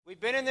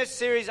been in this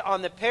series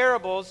on the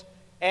parables,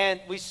 and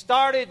we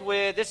started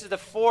with, this is the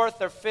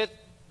fourth or fifth,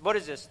 what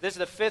is this? This is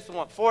the fifth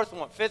one.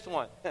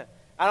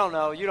 I don't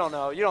know, you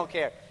don't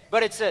care.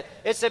 But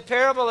it's a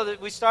parable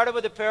we started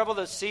with the parable of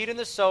the seed and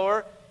the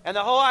sower, and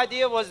the whole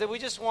idea was that we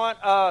just want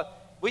a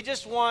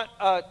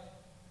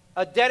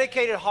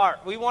dedicated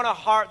heart. We want a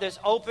heart that's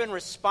open,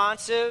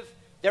 responsive,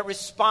 that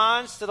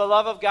responds to the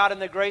love of God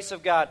and the grace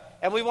of God.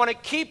 And we want to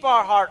keep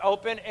our heart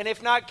open, and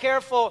if not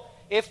careful,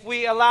 if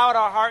we allow it,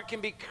 our heart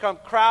can become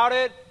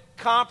crowded,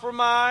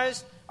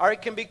 compromised, or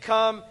it can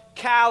become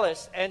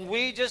callous. And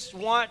we just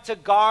want to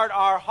guard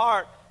our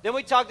heart. Then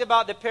we talked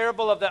about the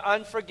parable of the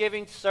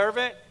unforgiving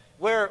servant,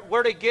 where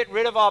we're to get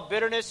rid of all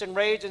bitterness and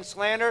rage and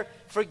slander,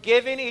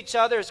 forgiving each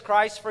other as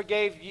Christ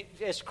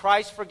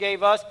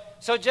forgave us.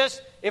 So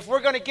just, if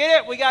we're going to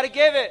get it, we got to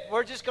give it.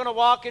 We're just going to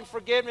walk in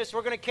forgiveness.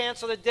 We're going to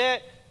cancel the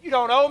debt. You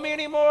don't owe me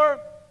anymore.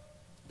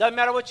 Doesn't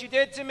matter what you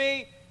did to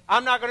me.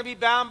 I'm not going to be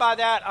bound by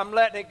that. I'm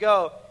letting it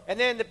go. And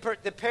then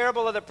the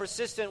parable of the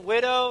persistent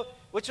widow,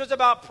 which was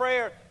about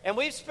prayer. And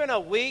we've spent a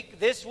week,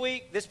 this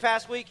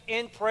past week,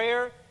 in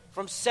prayer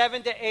from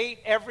 7 to 8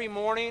 every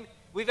morning.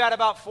 We've had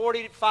about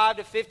 45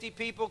 to 50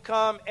 people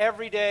come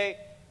every day.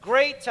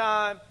 Great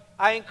time.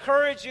 I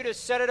encourage you to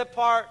set it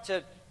apart,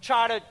 to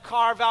try to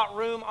carve out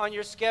room on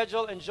your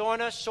schedule and join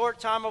us. Short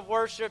time of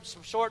worship,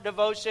 some short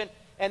devotion,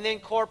 and then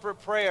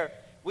corporate prayer.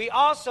 We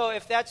also,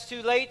 if that's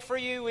too late for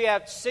you, we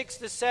have 6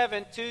 to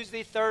 7,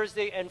 Tuesday,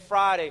 Thursday, and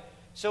Friday.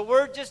 So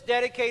we're just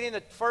dedicating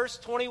the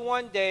first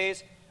 21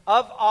 days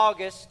of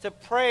August to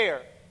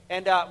prayer.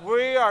 And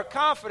we are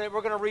confident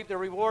we're going to reap the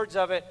rewards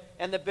of it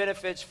and the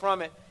benefits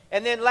from it.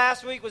 And then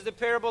last week was the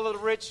parable of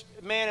the rich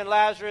man and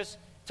Lazarus.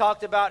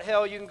 Talked about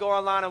hell. You can go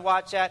online and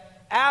watch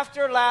that.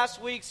 After last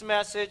week's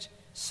message,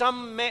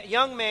 some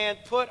young man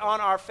put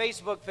on our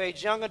Facebook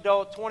page, young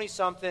adult,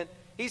 20-something,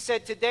 he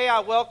said, "Today I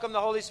welcome the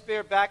Holy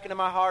Spirit back into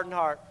my hardened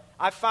heart.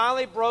 I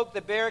finally broke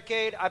the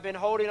barricade I've been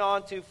holding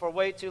on to for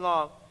way too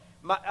long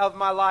of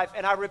my life,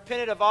 and I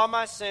repented of all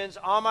my sins,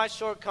 all my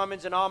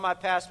shortcomings, and all my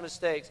past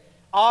mistakes,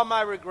 all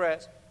my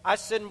regrets. I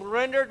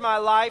surrendered my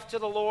life to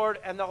the Lord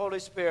and the Holy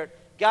Spirit.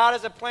 God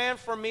has a plan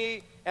for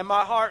me, and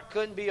my heart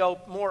couldn't be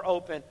more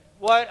open."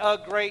 What a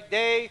great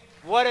day.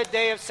 What a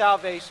day of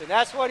salvation.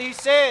 That's what he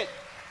said.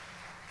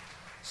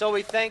 So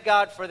we thank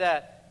God for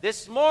that.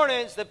 This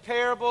morning's the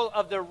parable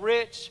of the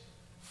rich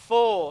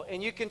fool.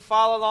 And you can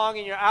follow along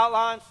in your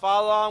outline,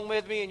 follow along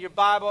with me in your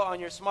Bible, on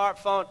your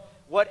smartphone,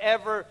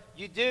 whatever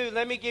you do.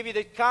 Let me give you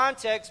the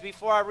context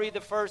before I read the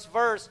first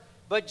verse.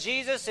 But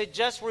Jesus had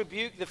just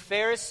rebuked the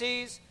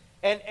Pharisees.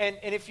 And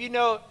if you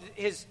know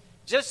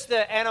just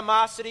the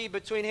animosity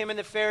between him and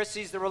the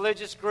Pharisees, the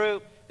religious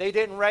group, they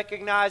didn't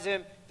recognize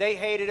him. They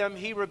hated him.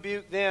 He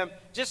rebuked them.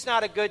 Just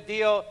not a good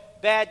deal.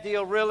 Bad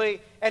deal, really.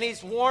 And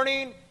he's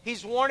warning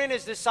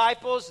his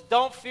disciples,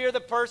 don't fear the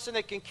person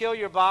that can kill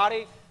your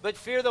body, but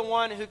fear the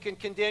one who can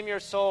condemn your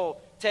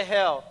soul to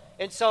hell.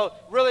 And so,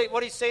 really,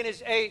 what he's saying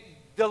is, hey,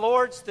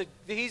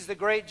 he's the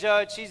great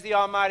judge. He's the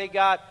Almighty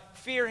God.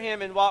 Fear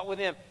him and walk with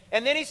him.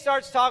 And then he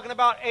starts talking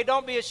about, hey,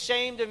 don't be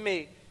ashamed of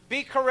me.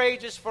 Be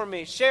courageous for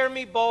me. Share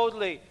me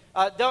boldly.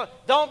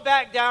 Don't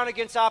back down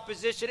against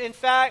opposition. In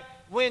fact,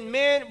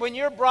 when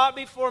you're brought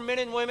before men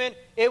and women,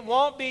 it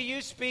won't be you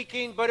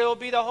speaking, but it will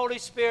be the Holy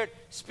Spirit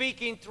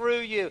speaking through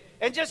you.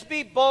 And just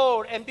be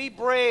bold and be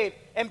brave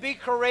and be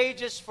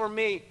courageous for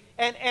me.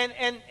 And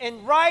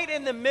right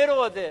in the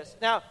middle of this,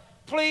 now,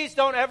 please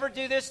don't ever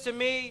do this to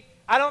me.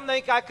 I don't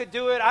think I could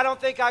do it. I don't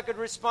think I could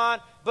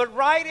respond. But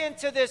right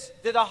into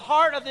the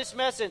heart of this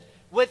message,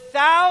 with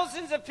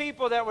thousands of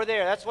people that were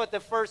there, that's what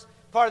the first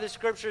part of the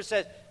scripture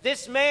says.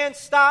 This man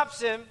stops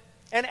him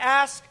and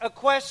asks a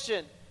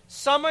question.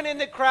 Someone in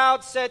the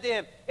crowd said to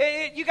him,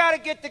 hey, you got to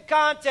get the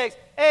context.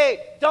 Hey,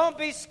 don't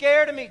be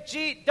scared of me.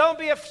 Don't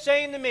be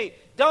ashamed of me.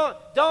 Don't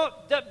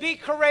be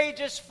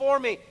courageous for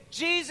me.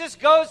 Jesus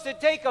goes to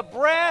take a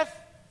breath,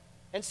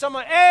 and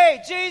someone,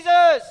 hey,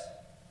 Jesus,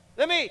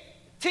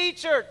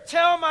 teacher,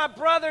 tell my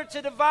brother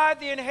to divide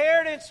the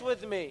inheritance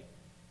with me.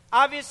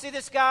 Obviously,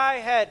 this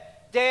guy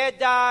dad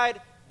died,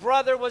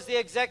 brother was the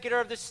executor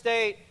of the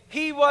estate.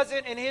 He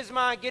wasn't, in his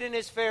mind, getting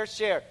his fair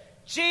share.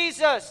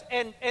 Jesus,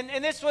 and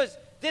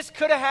this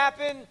could have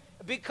happened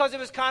because it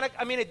was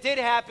it did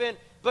happen,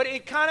 but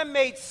it kind of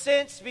made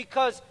sense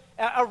because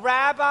a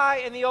rabbi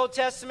in the Old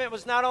Testament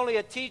was not only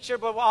a teacher,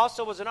 but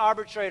also was an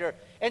arbitrator.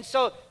 And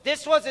so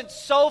this wasn't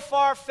so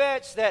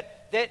far-fetched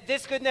that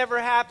this could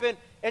never happen.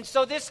 And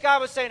so this guy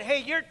was saying,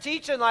 hey, you're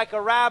teaching like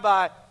a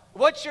rabbi.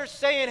 What you're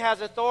saying has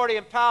authority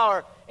and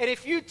power. And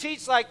if you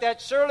teach like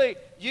that, surely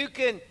you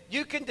can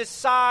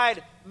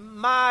decide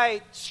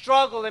my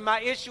struggle and my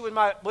issue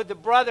with the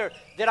brother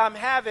that I'm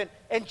having.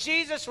 And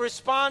Jesus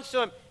responds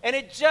to him, and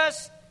it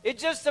just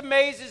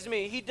amazes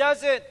me. He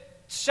doesn't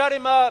shut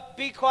him up,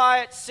 be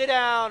quiet, sit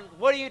down,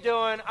 what are you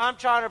doing? I'm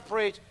trying to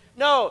preach.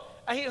 No,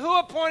 who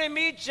appointed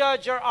me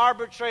judge or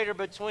arbitrator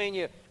between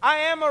you? I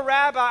am a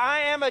rabbi, I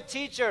am a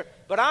teacher,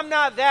 but I'm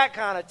not that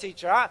kind of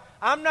teacher.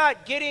 I'm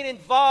not getting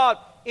involved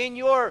in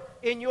your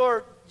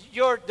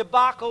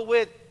debacle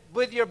with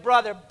with your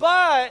brother.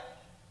 But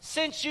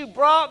since you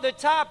brought the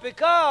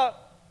topic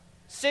up,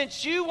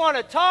 since you want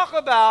to talk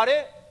about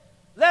it,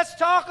 let's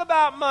talk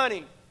about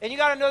money. And you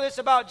got to know this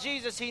about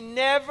Jesus. He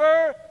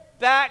never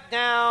backed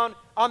down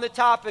on the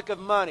topic of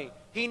money.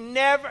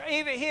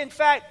 In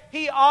fact,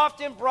 he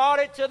often brought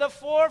it to the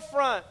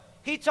forefront.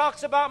 He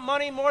talks about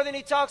money more than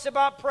he talks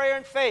about prayer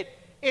and faith.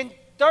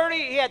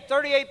 He had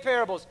 38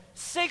 parables.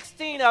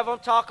 16 of them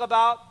talk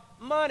about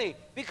money,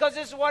 because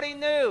this is what he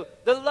knew.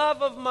 The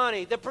love of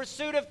money, the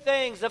pursuit of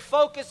things, the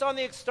focus on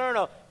the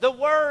external, the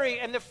worry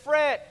and the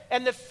fret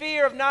and the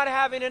fear of not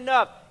having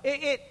enough.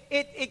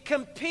 It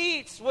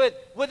competes with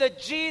a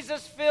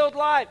Jesus-filled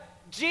life.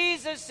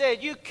 Jesus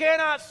said, you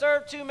cannot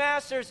serve two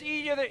masters.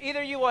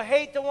 Either you will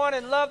hate the one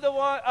and love the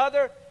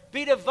other,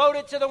 be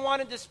devoted to the one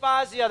and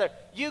despise the other.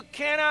 You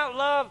cannot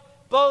love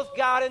both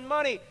God and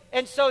money.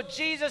 And so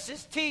Jesus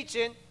is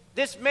teaching.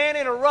 This man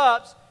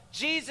interrupts.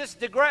 Jesus,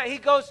 he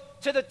goes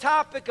to the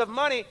topic of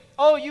money.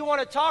 Oh, you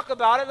want to talk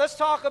about it? Let's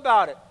talk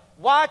about it.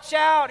 Watch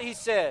out, he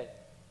said.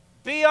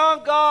 Be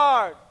on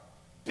guard.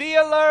 Be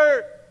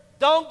alert.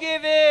 Don't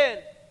give in.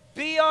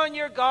 Be on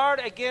your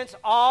guard against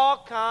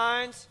all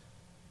kinds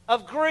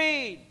of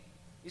greed.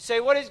 You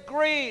say, what is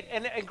greed?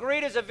 And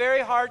greed is a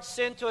very hard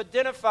sin to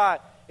identify.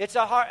 It's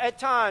at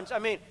times. I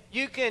mean,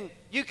 you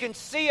can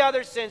see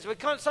other sins,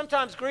 but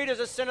sometimes greed is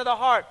a sin of the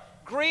heart.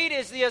 Greed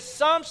is the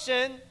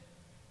assumption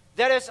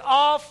that it's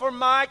all for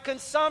my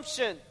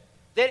consumption,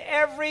 that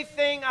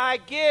everything I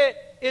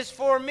get is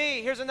for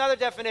me. Here's another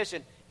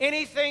definition.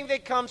 Anything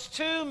that comes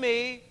to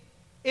me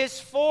is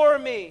for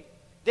me,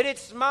 that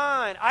it's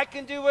mine. I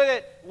can do with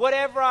it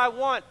whatever I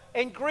want.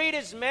 And greed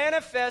is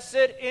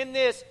manifested in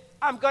this.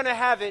 I'm going to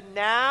have it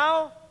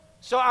now,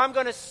 so I'm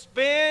going to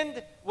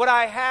spend what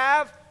I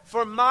have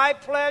for my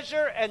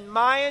pleasure and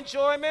my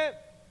enjoyment,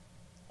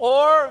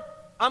 or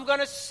I'm going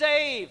to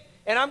save.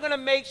 And I'm going to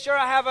make sure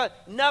I have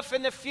enough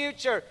in the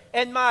future,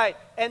 and my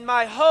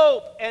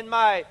hope and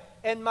my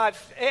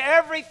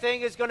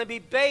everything is going to be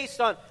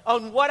based on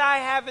what I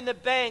have in the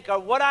bank or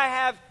what I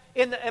have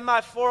in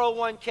my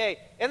 401k.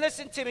 And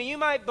listen to me, you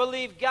might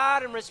believe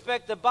God and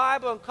respect the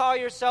Bible and call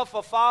yourself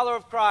a follower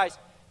of Christ,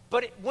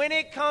 but when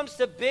it comes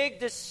to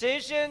big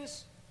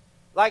decisions,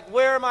 like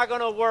where am I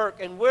going to work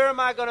and where am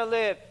I going to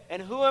live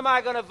and who am I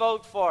going to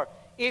vote for,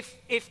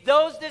 if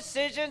those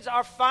decisions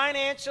are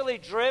financially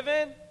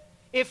driven,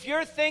 if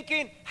you're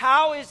thinking,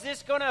 how is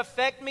this going to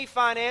affect me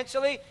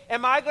financially?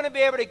 Am I going to be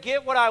able to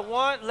get what I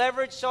want,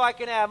 leverage so I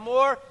can have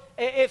more?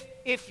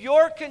 If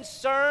your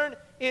concern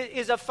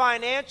is a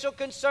financial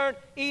concern,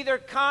 either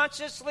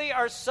consciously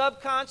or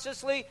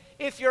subconsciously,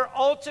 if your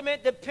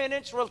ultimate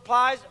dependence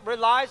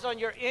relies on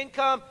your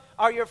income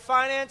or your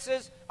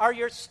finances or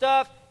your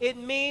stuff, it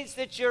means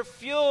that you're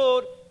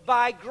fueled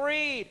by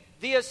greed.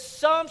 The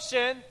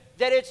assumption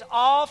that it's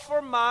all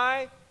for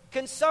my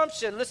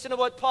consumption. Listen to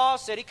what Paul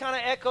said. He kind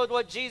of echoed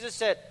what Jesus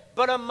said.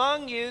 But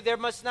among you, there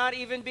must not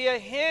even be a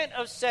hint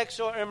of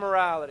sexual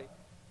immorality.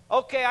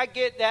 Okay, I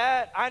get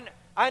that.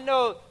 I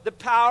know the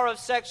power of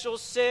sexual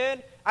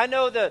sin. I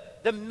know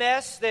the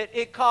mess that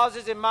it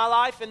causes in my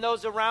life and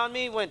those around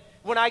me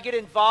when I get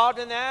involved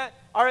in that.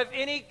 Or of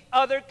any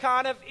other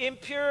kind of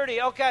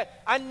impurity. Okay,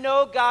 I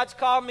know God's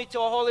called me to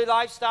a holy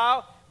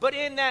lifestyle. But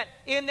in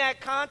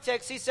that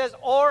context, he says,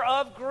 or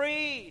of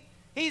greed.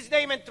 He's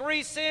naming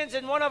 3 sins,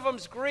 and one of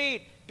them's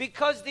greed,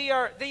 because these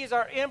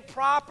are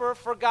improper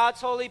for God's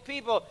holy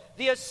people.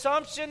 The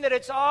assumption that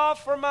it's all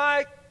for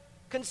my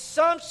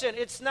consumption,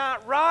 it's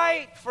not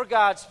right for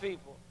God's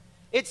people.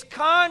 It's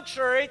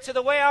contrary to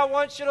the way I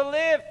want you to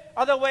live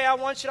or the way I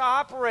want you to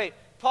operate.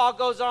 Paul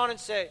goes on and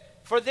says,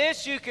 for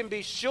this you can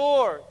be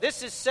sure.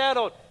 This is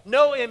settled.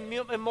 No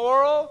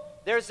immoral,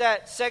 there's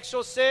that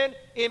sexual sin,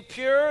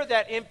 impure,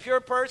 that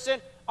impure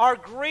person, or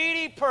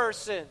greedy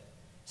person.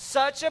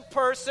 Such a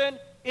person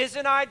is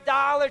an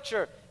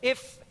idolater.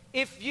 If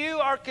you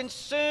are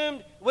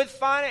consumed with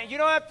finance, you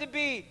don't have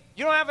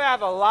to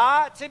have a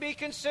lot to be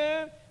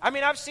consumed. I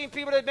mean, I've seen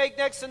people that make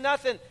next to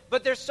nothing,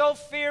 but they're so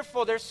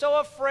fearful, they're so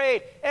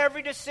afraid.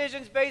 Every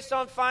decision's based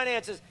on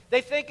finances.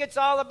 They think it's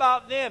all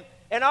about them.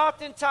 And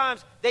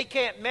oftentimes they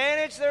can't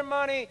manage their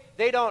money.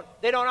 They don't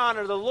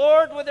honor the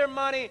Lord with their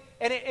money,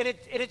 and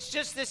it's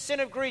just this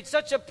sin of greed.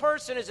 Such a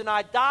person is an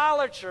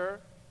idolater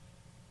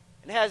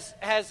and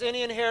has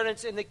any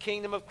inheritance in the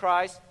kingdom of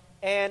Christ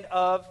and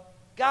of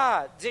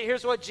God.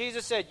 Here's what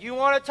Jesus said. You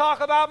want to talk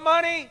about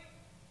money?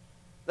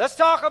 Let's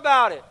talk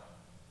about it.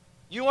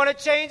 You want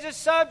to change the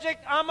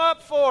subject? I'm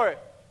up for it.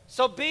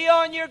 So be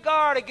on your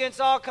guard against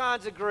all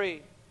kinds of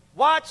greed.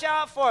 Watch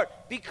out for it,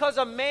 because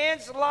a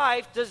man's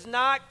life does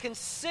not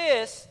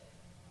consist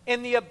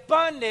in the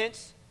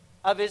abundance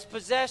of his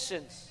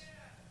possessions.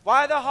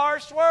 Why the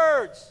harsh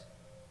words?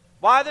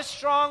 Why the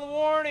strong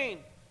warning?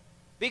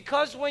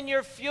 Because when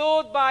you're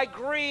fueled by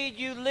greed,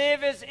 you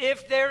live as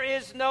if there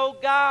is no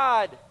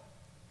God.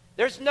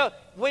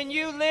 When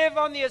you live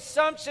on the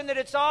assumption that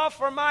it's all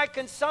for my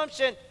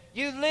consumption,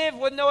 you live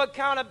with no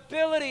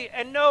accountability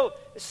and no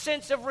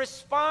sense of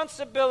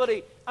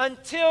responsibility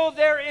until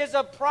there is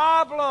a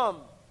problem.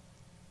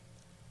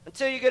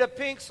 until you get a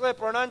pink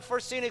slip or an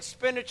unforeseen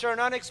expenditure, an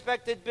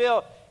unexpected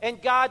bill,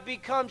 and God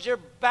becomes your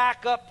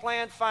backup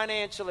plan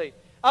financially.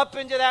 Up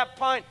into that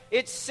point,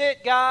 it's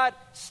sit, God,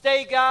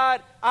 stay,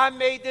 God. I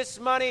made this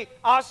money.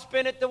 I'll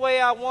spend it the way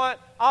I want.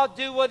 I'll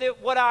do with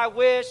it what I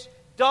wish.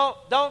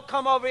 Don't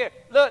come over here.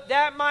 Look,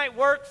 that might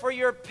work for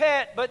your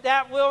pet, but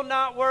that will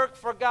not work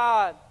for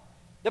God.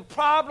 The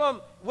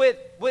problem with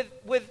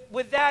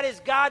that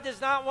is God does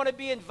not want to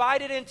be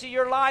invited into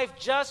your life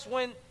just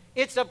when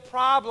it's a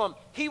problem.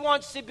 He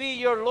wants to be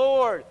your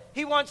Lord.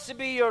 He wants to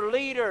be your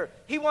leader.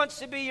 He wants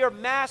to be your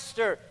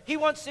master. He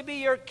wants to be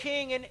your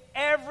king in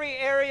every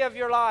area of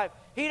your life.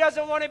 He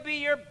doesn't want to be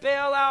your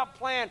bailout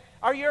plan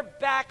or your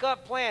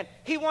backup plan.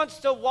 He wants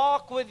to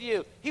walk with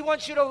you. He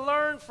wants you to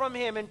learn from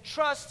him and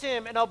trust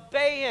him and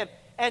obey him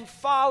and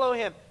follow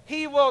him.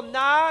 He will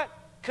not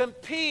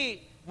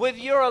compete with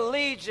your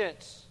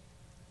allegiance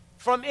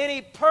from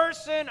any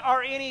person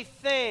or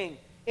anything,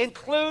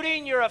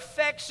 including your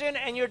affection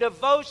and your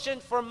devotion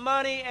for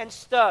money and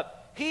stuff.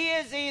 He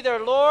is either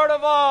Lord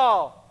of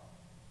all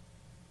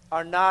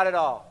or not at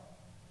all.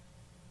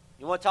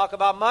 You want to talk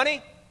about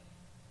money?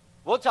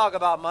 We'll talk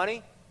about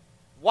money.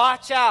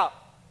 Watch out.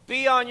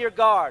 Be on your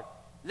guard.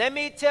 Let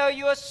me tell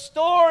you a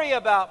story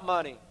about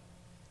money.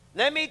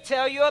 Let me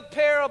tell you a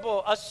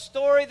parable, a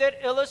story that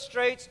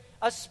illustrates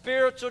a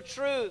spiritual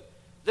truth.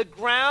 The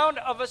ground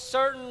of a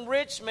certain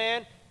rich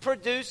man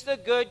produced a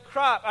good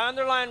crop. I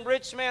underline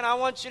rich man. I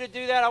want you to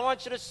do that. I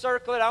want you to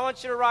circle it. I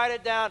want you to write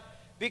it down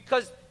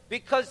because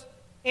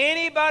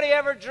anybody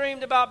ever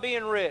dreamed about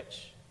being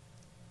rich?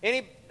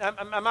 Am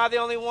I the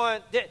only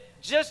one?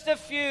 Just a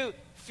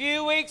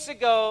few weeks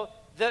ago,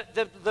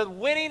 the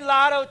winning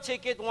lotto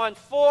ticket won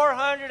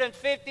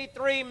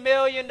 $453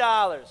 million.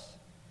 Now,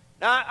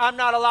 I'm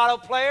not a lotto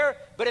player,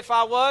 but if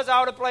I was, I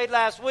would have played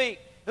last week.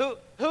 Who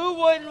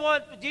wouldn't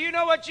want, do you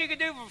know what you could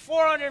do for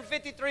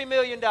 $453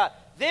 million?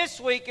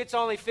 This week, it's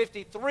only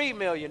 $53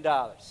 million.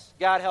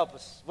 God help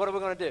us. What are we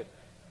going to do?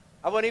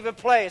 I wouldn't even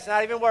play. It's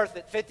not even worth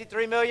it.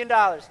 $53 million.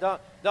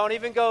 Don't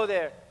even go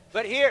there.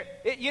 But here,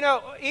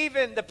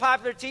 even the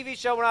popular TV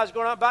show when I was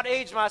growing up, about to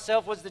age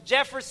myself, was the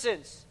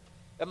Jeffersons.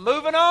 And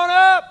moving on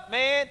up,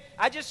 man.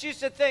 I just used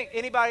to think,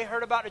 anybody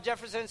heard about the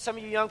Jeffersons? Some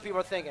of you young people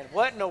are thinking,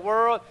 what in the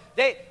world?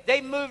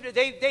 They moved,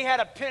 they had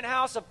a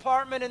penthouse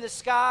apartment in the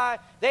sky.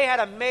 They had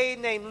a maid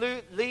named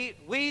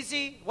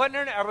Weezy. Wasn't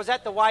her name? Or was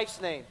that the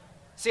wife's name?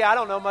 See, I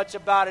don't know much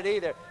about it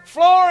either.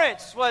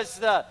 Florence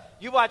was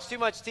you watch too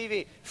much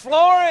TV.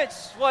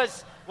 Florence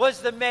was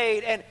the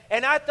maid.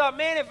 And I thought,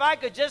 man, if I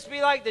could just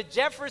be like the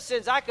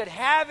Jeffersons, I could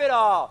have it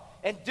all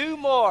and do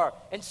more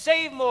and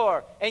save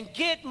more and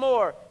get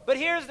more. But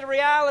here's the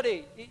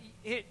reality.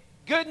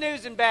 Good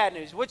news and bad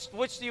news.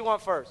 Which do you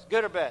want first?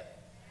 Good or bad?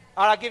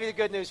 All right, I'll give you the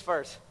good news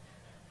first.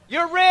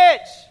 You're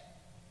rich.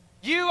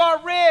 You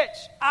are rich.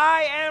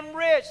 I am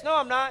rich. No,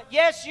 I'm not.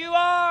 Yes, you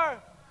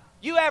are.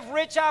 You have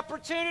rich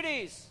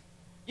opportunities.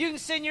 You can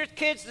send your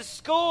kids to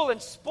school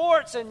and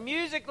sports and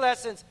music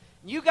lessons.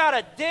 You got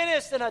a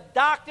dentist and a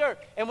doctor.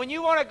 And when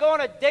you want to go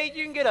on a date,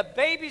 you can get a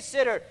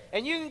babysitter.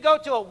 And you can go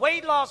to a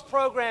weight loss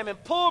program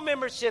and pool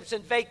memberships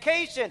and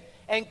vacation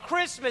and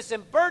Christmas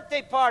and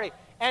birthday party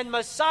and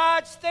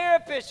massage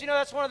therapist. You know,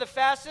 that's one of the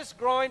fastest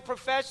growing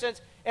professions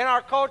in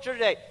our culture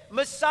today.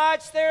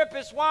 Massage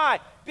therapist. Why?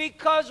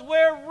 Because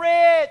we're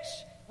rich.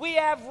 We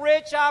have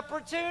rich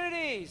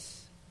opportunities.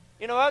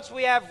 You know what else?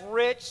 We have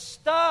rich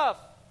stuff.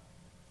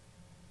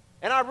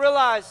 And I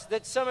realize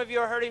that some of you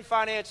are hurting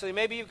financially.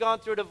 Maybe you've gone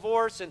through a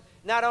divorce, and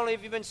not only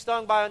have you been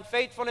stung by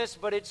unfaithfulness,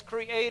 but it's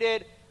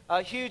created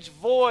a huge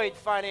void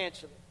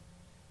financially.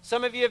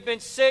 Some of you have been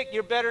sick.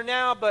 You're better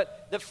now,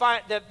 but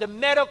the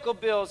medical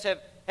bills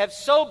have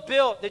so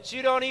built that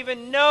you don't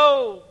even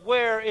know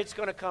where it's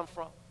going to come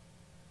from.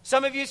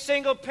 Some of you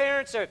single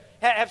parents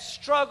have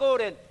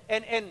struggled, and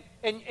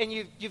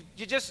you're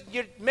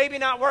maybe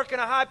not working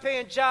a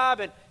high-paying job,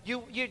 and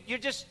you're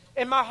just,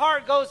 and my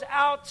heart goes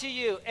out to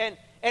you,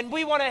 and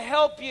we want to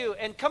help you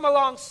and come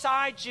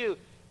alongside you.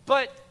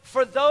 But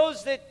for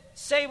those that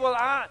say, well,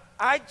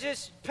 I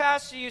just,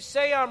 Pastor, you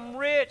say I'm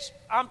rich.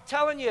 I'm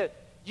telling you,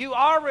 you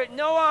are rich.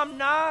 No, I'm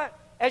not.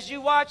 As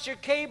you watch your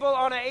cable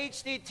on an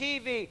HD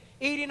TV,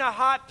 eating a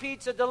hot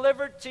pizza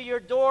delivered to your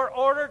door,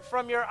 ordered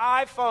from your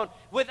iPhone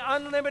with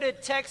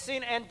unlimited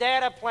texting and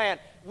data plan.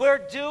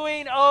 We're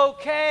doing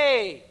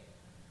okay.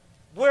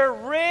 We're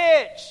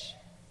rich.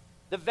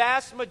 The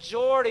vast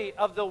majority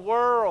of the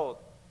world.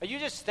 Are you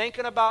just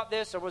thinking about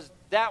this, or was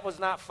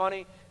not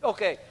funny?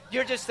 Okay,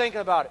 you're just thinking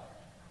about it.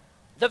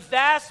 The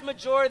vast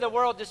majority of the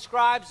world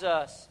describes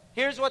us.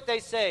 Here's what they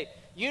say.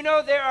 You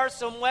know, there are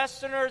some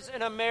Westerners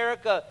in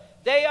America.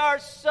 They are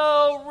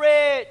so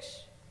rich.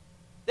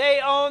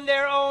 They own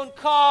their own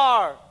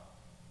car.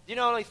 You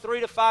know, only 3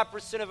 to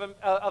 5%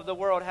 of the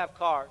world have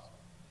cars.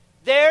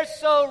 They're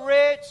so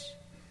rich,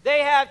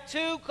 they have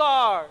 2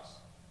 cars.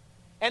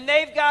 And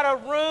they've got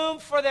a room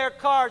for their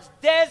cars,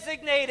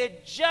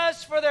 designated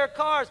just for their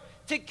cars,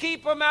 to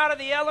keep them out of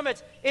the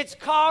elements. It's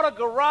called a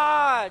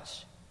garage.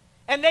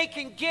 And they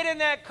can get in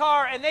that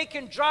car, and they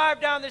can drive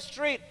down the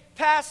street,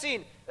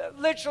 passing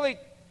literally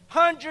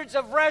hundreds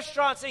of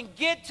restaurants and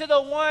get to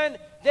the one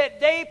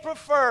that they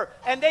prefer,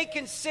 and they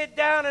can sit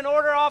down and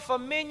order off a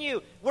menu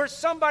where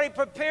somebody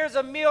prepares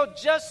a meal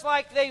just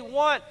like they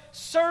want,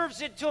 serves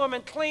it to them,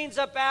 and cleans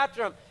up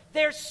after them.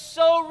 They're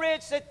so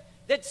rich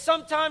that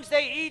sometimes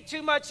they eat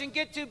too much and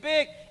get too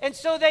big, and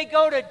so they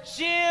go to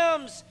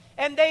gyms,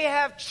 and they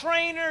have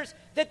trainers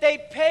that they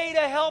pay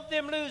to help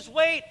them lose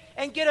weight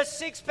and get a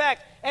six-pack,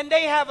 and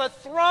they have a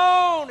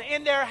throne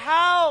in their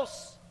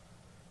house.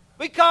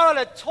 We call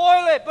it a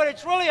toilet, but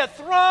it's really a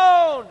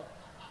throne.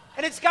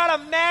 And it's got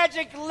a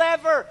magic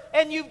lever,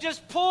 and you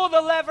just pull the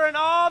lever and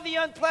all the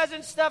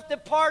unpleasant stuff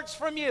departs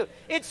from you.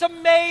 It's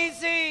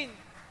amazing.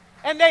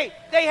 And they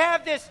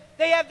have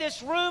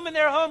this room in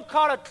their home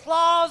called a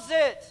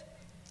closet.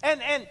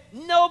 And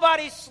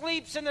nobody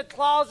sleeps in the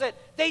closet.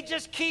 They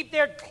just keep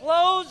their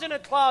clothes in a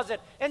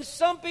closet. And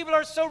some people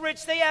are so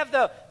rich, they have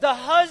the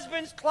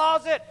husband's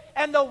closet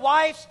and the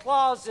wife's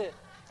closet.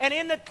 And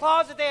in the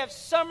closet, they have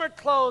summer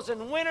clothes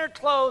and winter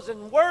clothes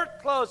and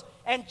work clothes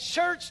and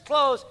church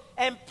clothes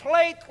and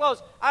play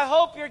clothes. I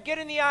hope you're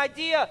getting the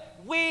idea.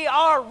 We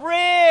are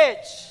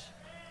rich.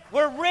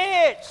 We're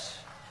rich.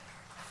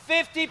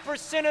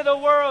 50% of the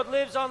world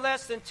lives on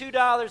less than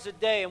 $2 a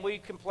day, and we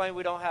complain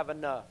we don't have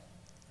enough.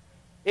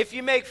 If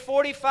you make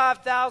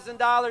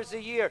 $45,000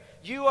 a year,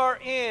 you are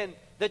in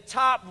the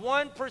top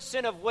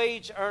 1% of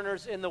wage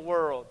earners in the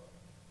world.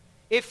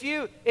 If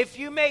you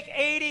make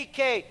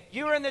 $80K,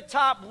 you're in the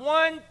top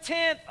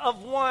 1/10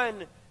 of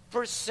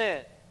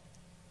 1%.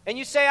 And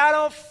you say, I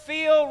don't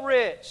feel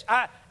rich.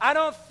 I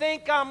don't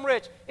think I'm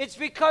rich. It's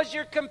because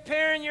you're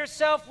comparing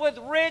yourself with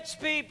rich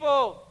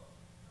people.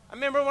 I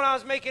remember when I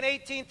was making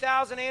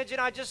 $18,000, Angie,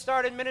 and I just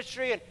started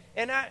ministry,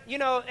 and I,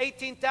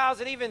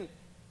 $18,000 even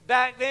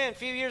back then, a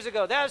few years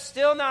ago, that was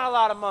still not a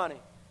lot of money.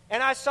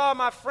 And I saw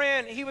my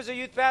friend, he was a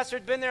youth pastor,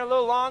 had been there a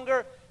little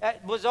longer,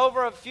 was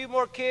over a few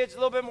more kids, a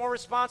little bit more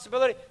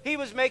responsibility. He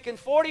was making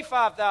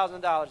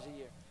 $45,000 a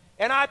year.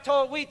 And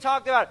we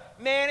talked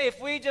about, man, if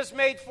we just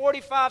made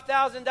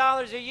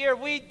 $45,000 a year,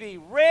 we'd be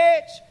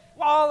rich.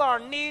 All our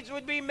needs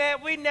would be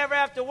met. We'd never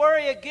have to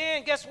worry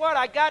again. Guess what?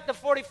 I got the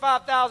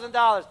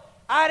 $45,000.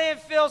 I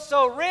didn't feel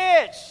so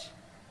rich.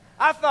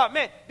 I thought,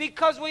 man,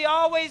 because we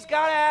always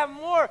got to have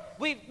more.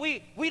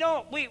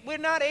 We're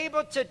not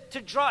able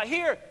to draw.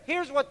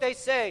 Here's what they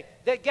say.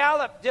 That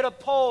Gallup did a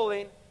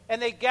polling,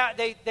 and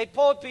they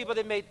polled people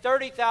that made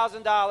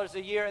 $30,000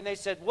 a year, and they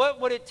said,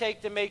 what would it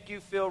take to make you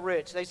feel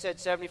rich? They said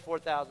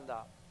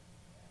 $74,000.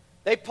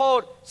 They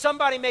polled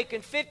somebody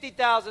making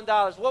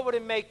 $50,000. What would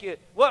it make you?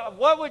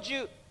 What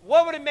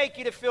would it make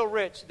you to feel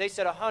rich? They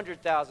said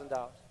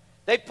 $100,000.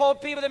 They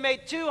polled people that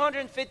made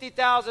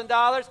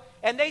 $250,000,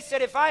 and they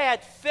said if I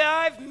had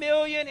 $5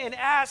 million in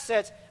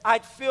assets,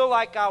 I'd feel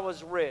like I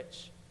was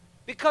rich.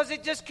 Because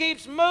it just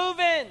keeps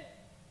moving.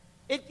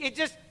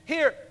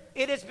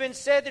 It has been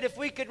said that if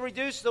we could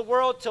reduce the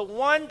world to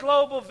one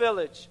global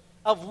village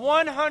of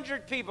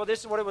 100 people, this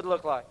is what it would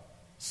look like.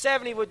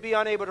 70 would be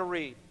unable to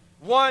read.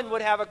 1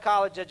 would have a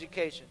college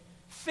education.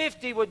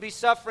 50 would be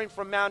suffering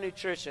from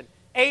malnutrition.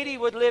 80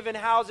 would live in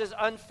houses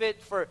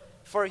unfit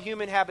for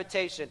human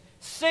habitation.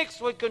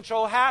 6 would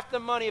control half the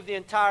money of the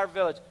entire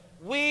village.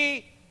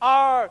 We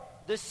are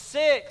the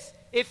 6.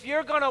 If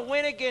you're going to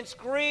win against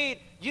greed,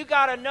 you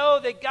got to know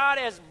that God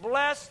has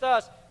blessed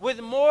us with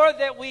more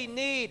than we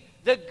need.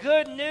 The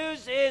good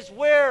news is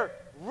we're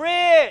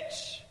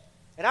rich.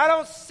 And I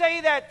don't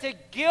say that to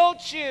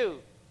guilt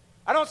you.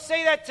 I don't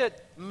say that to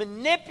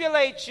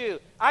manipulate you.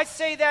 I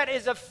say that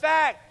as a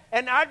fact.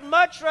 And I'd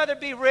much rather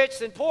be rich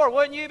than poor,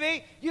 wouldn't you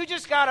be? You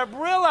just got to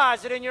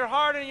realize it in your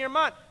heart and in your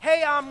mind.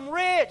 Hey, I'm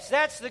rich.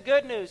 That's the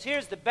good news.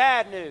 Here's the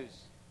bad news.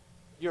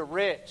 You're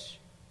rich.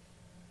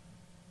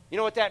 You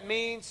know what that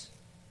means?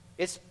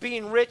 It's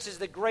being rich is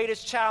the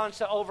greatest challenge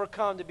to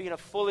overcome to being a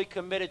fully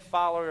committed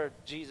follower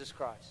of Jesus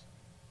Christ.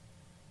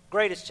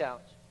 Greatest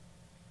challenge.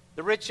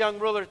 The rich young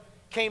ruler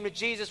came to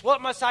Jesus.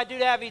 What must I do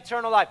to have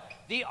eternal life?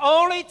 The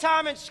only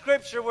time in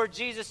Scripture where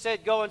Jesus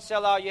said, go and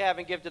sell all you have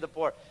and give to the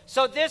poor.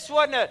 So this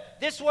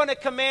wasn't a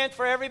command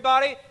for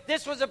everybody.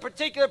 This was a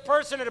particular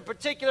person at a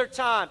particular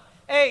time.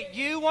 Hey,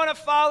 you want to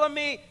follow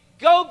me?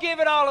 Go give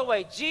it all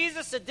away.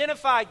 Jesus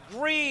identified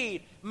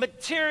greed,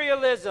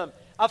 materialism,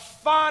 a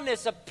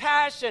fondness, a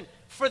passion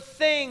for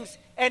things,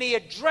 and he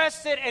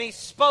addressed it and he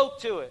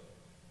spoke to it.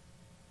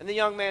 And the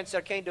young man said,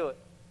 I can't do it.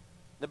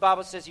 The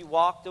Bible says he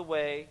walked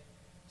away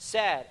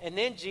sad. And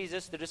then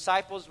Jesus, the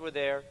disciples were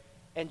there,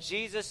 and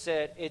Jesus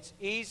said, it's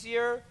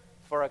easier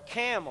for a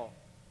camel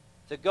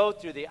to go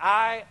through the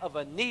eye of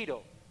a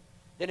needle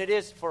than it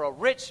is for a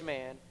rich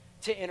man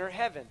to enter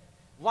heaven.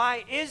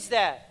 Why is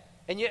that?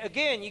 And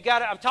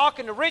I'm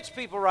talking to rich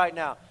people right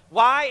now.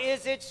 Why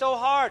is it so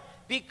hard?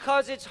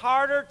 Because it's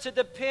harder to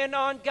depend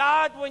on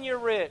God when you're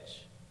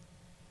rich.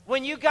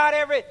 When you got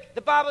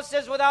the Bible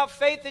says without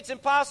faith it's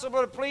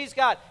impossible to please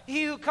God.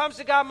 He who comes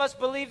to God must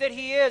believe that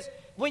he is.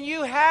 When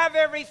you have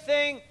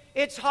everything,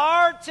 it's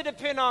hard to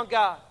depend on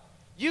God.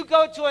 You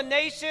go to a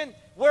nation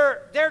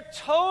where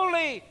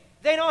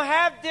they don't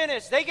have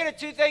dentists. They get a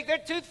toothache, their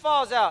tooth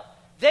falls out.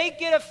 They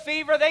get a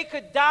fever, they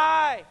could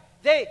die.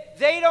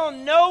 They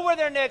don't know where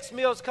their next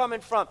meal's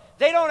coming from.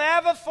 They don't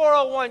have a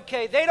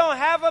 401k. They don't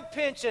have a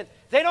pension.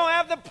 They don't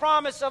have the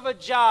promise of a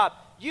job.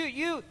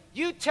 You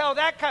tell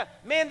that kind,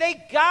 man,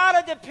 they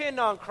got to depend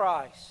on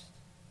Christ.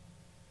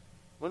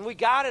 When we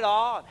got it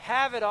all and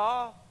have it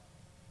all,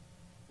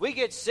 we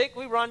get sick,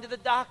 we run to the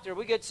doctor,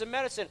 we get some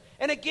medicine.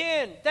 And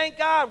again, thank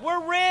God,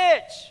 we're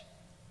rich.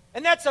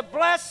 And that's a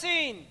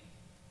blessing.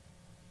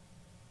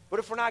 But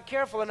if we're not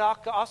careful, it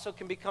also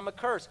can become a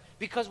curse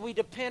because we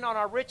depend on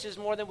our riches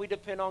more than we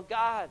depend on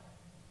God.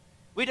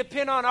 We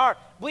depend on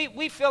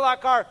we feel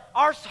like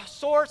our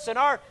source and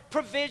our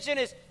provision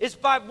is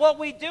by what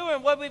we do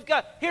and what we've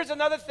got. Here's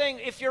another thing,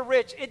 if you're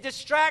rich, it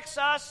distracts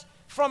us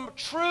from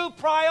true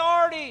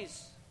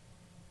priorities.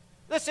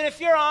 Listen,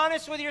 if you're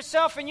honest with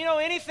yourself and you know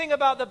anything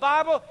about the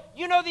Bible,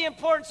 you know the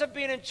importance of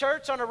being in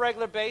church on a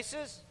regular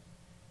basis.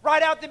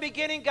 Right out the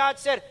beginning, God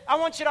said, I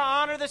want you to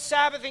honor the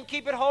Sabbath and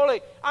keep it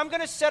holy. I'm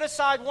going to set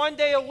aside one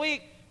day a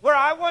week where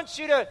I want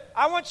you to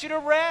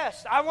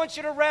rest. I want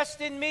you to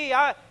rest in me.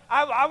 I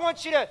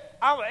want you to,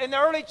 in the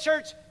early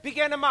church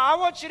began to, I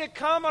want you to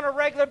come on a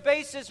regular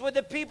basis with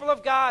the people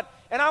of God.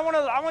 And I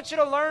want you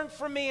to learn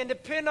from me and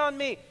depend on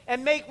me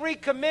and make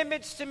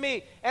recommitments to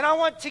me. And I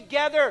want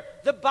together,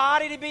 the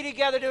body to be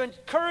together, to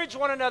encourage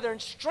one another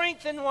and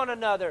strengthen one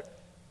another.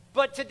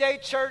 But today,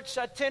 church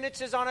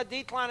attendance is on a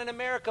decline in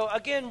America.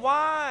 Again,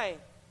 why?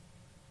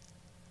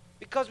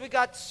 Because we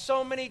got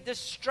so many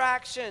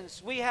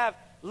distractions. We have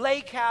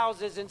lake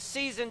houses and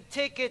season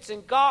tickets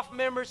and golf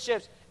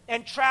memberships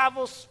and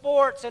travel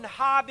sports and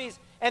hobbies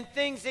and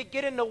things that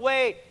get in the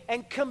way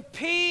and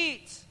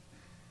compete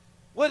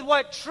with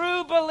what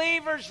true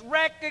believers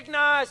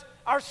recognize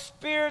are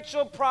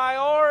spiritual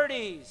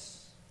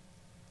priorities.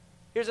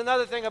 Here's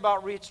another thing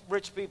about rich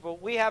people.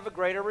 We have a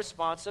greater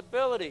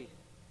responsibility.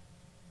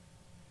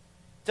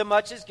 To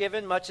much is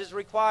given, much is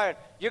required.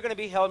 You're going to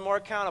be held more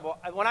accountable.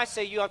 When I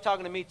say you, I'm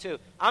talking to me too.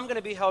 I'm going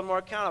to be held more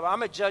accountable. I'm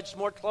going to judge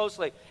more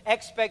closely.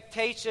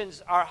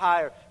 Expectations are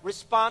higher.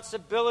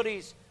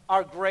 Responsibilities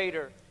are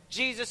greater.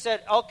 Jesus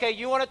said, okay,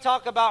 you want to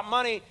talk about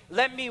money,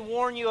 let me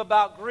warn you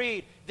about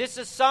greed. This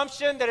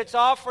assumption that it's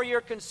all for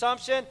your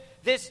consumption,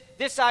 this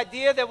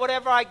idea that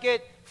whatever I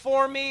get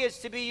for me is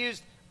to be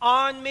used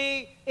on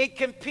me, it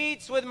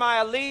competes with my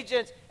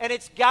allegiance, and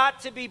it's got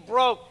to be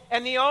broke.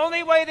 And the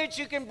only way that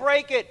you can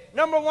break it,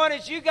 number one,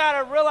 is you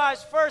got to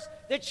realize first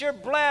that you're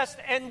blessed,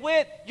 and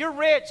you're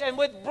rich, and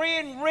with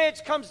being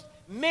rich comes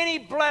many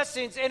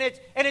blessings, and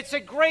it's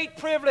a great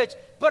privilege.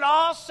 But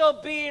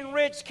also being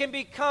rich can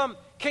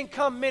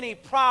come many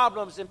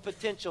problems and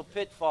potential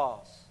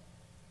pitfalls,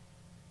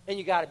 and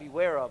you got to be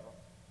aware of them.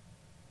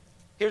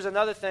 Here's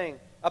another thing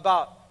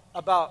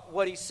about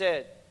what he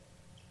said.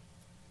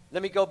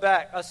 Let me go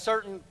back.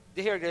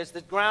 Here it is. The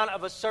ground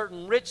of a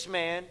certain rich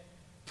man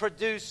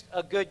produced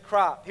a good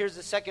crop. Here's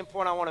the second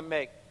point I want to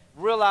make.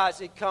 Realize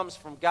it comes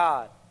from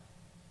God.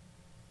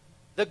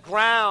 The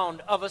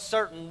ground of a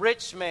certain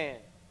rich man.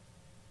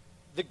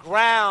 The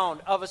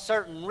ground of a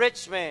certain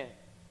rich man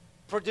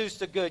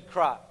produced a good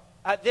crop.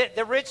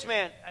 The rich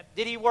man,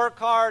 did he work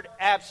hard?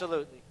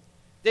 Absolutely.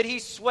 Did he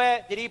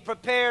sweat? Did he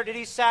prepare? Did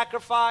he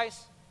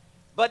sacrifice?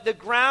 But the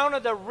ground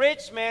of the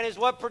rich man is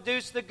what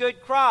produced the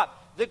good crop.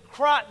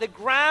 The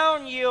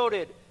ground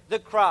yielded the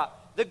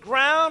crop. The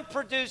ground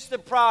produced the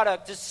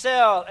product to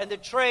sell and to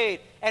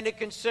trade and to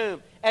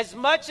consume. As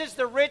much as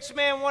the rich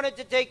man wanted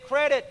to take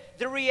credit,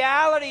 the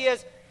reality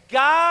is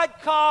God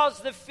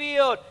caused the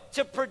field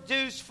to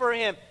produce for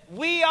him.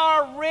 We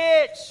are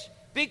rich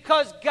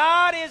because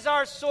God is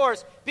our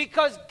source,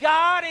 because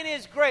God in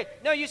His grace.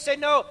 No, you say,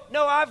 no,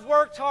 I've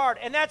worked hard,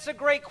 and that's a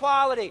great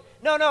quality.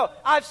 No,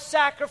 I've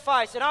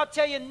sacrificed, and I'll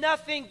tell you,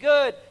 nothing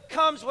good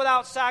comes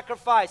without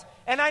sacrifice.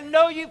 And I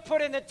know you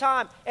put in the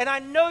time, and I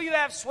know you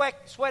have sweat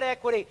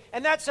equity,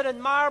 and that's an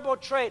admirable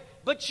trait.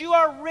 But you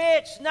are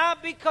rich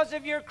not because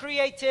of your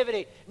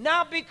creativity,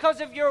 not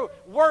because of your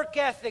work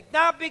ethic,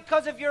 not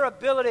because of your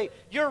ability.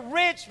 You're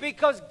rich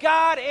because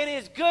God in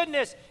His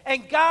goodness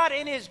and God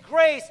in His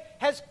grace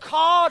has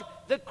called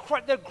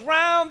the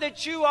ground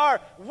that you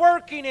are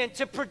working in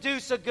to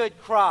produce a good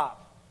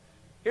crop.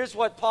 Here's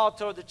what Paul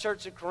told the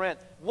church of Corinth.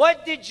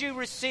 What did you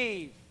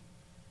receive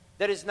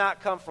that has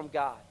not come from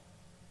God?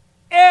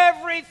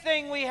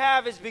 Everything we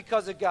have is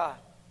because of God.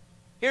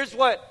 Here's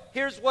what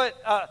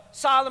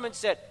Solomon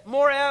said.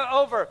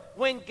 Moreover,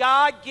 when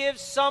God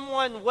gives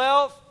someone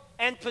wealth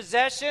and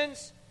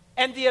possessions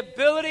and the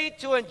ability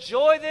to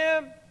enjoy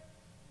them,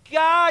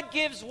 God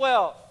gives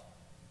wealth.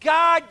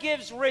 God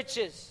gives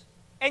riches.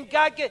 And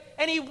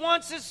He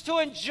wants us to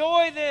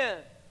enjoy them.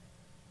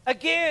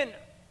 Again,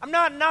 I'm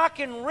not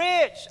knocking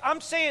rich.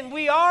 I'm saying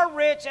we are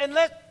rich, and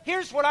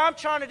here's what I'm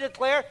trying to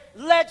declare.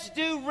 Let's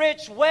do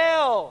rich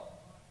well.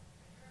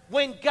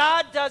 When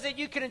God does it,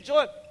 you can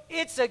enjoy it.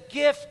 It's a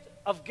gift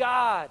of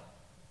God.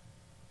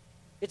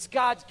 It's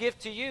God's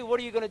gift to you. What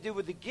are you going to do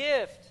with the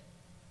gift?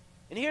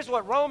 And here's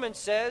what Romans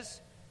says.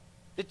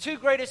 The two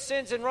greatest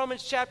sins in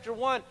Romans chapter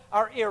 1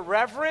 are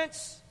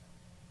irreverence.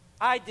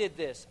 I did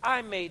this.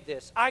 I made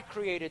this. I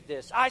created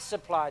this. I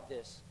supplied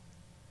this.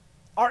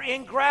 are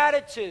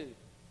ingratitude.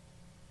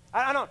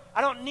 I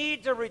don't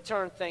need to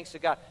return thanks to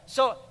God.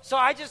 So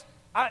I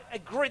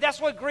agree.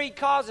 That's what greed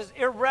causes,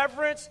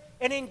 irreverence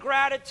and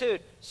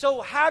ingratitude.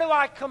 So how do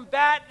I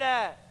combat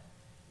that?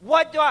 I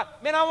want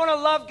to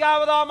love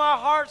God with all my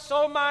heart,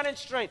 soul, mind, and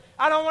strength.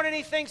 I don't want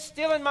anything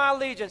stealing my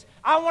allegiance.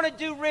 I want to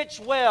do rich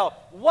well.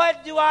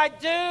 What do I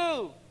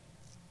do?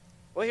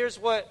 Well, here's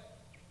what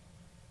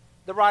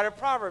the writer of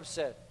Proverbs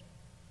said.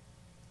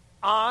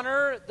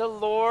 Honor the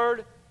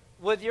Lord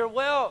with your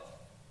wealth,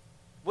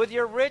 with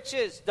your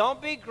riches.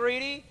 Don't be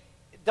greedy.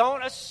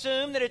 Don't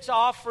assume that it's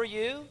all for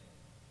you.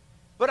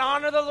 But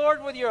honor the Lord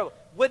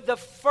with the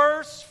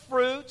first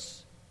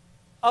fruits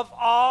of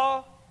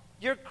all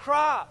your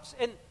crops.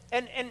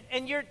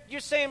 And you're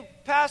saying,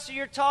 Pastor,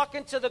 you're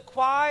talking to the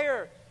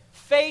choir.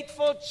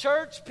 Faithful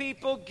church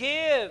people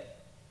give.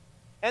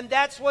 And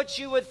that's what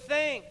you would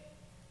think.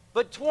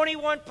 But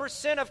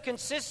 21% of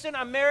consistent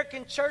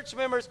American church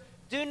members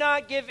do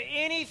not give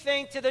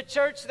anything to the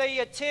church they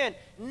attend.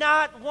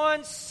 Not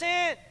 1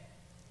 cent.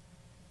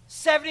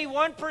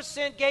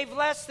 71% gave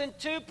less than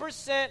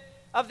 2%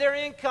 of their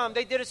income.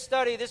 They did a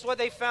study. This is what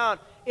they found.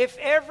 If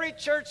every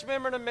church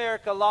member in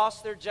America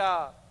lost their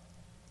job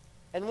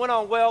and went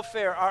on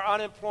welfare or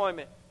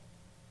unemployment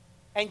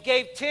and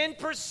gave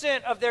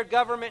 10% of their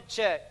government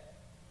check,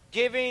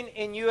 giving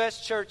in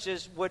U.S.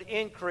 churches would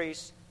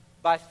increase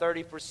by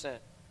 30%.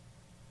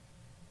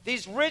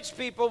 These rich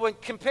people, when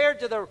compared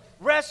to the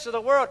rest of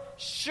the world,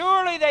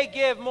 surely they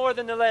give more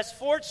than the less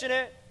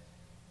fortunate.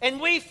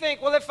 And we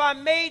think, well, if I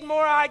made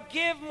more, I'd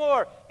give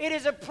more. It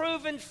is a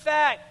proven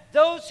fact.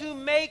 Those who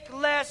make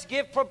less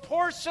give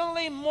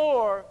proportionally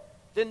more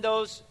than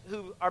those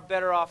who are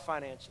better off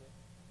financially.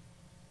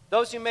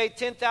 Those who made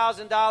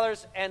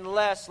 $10,000 and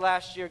less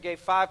last year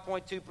gave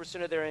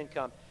 5.2% of their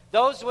income.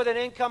 Those with an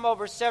income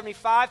over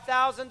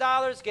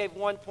 $75,000 gave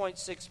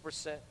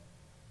 1.6%.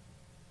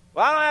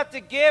 Well, I don't have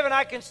to give and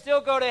I can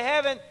still go to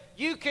heaven.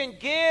 You can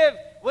give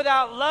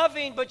without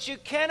loving, but you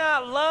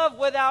cannot love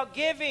without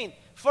giving.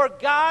 For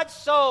God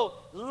so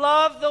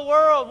loved the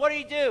world. What did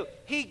he do?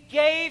 He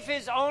gave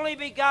his only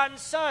begotten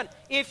Son.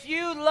 If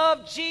you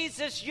love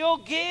Jesus,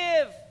 you'll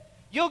give.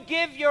 You'll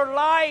give your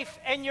life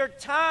and your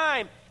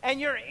time and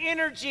your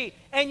energy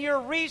and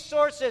your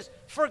resources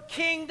for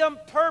kingdom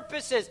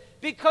purposes.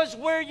 Because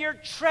where your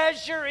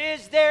treasure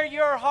is, there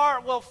your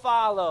heart will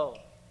follow.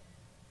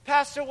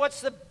 Pastor,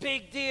 what's the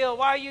big deal?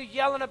 Why are you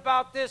yelling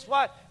about this?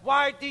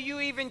 Why do you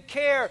even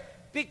care?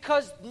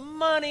 Because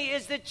money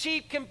is the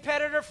chief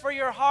competitor for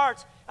your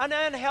hearts. An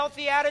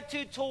unhealthy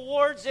attitude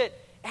towards it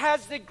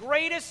has the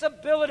greatest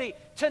ability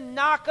to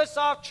knock us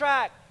off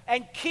track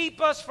and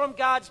keep us from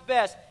God's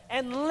best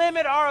and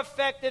limit our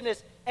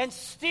effectiveness and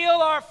steal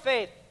our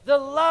faith. The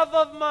love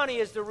of money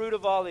is the root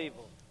of all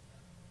evil.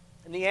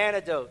 And the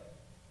antidote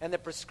and the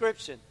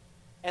prescription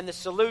and the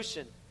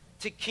solution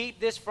to keep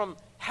this from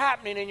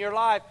happening in your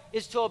life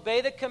is to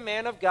obey the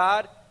command of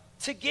God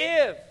to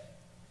give.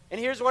 And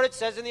here's what it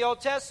says in the Old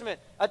Testament.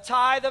 A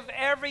tithe of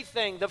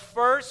everything, the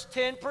first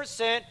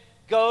 10%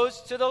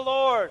 goes to the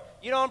Lord.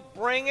 You don't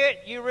bring it,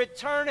 you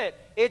return it.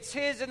 It's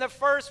his in the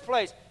first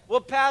place. Well,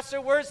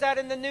 Pastor, where's that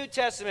in the New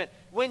Testament?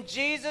 When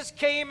Jesus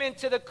came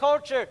into the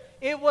culture,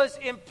 it was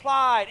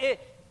implied.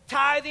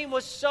 Tithing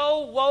was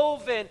so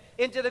woven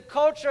into the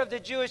culture of the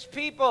Jewish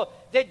people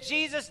that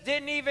Jesus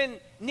didn't even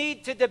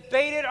need to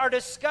debate it or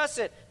discuss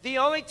it. The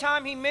only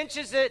time he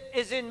mentions it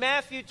is in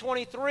Matthew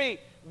 23.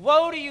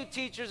 Woe to you,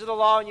 teachers of the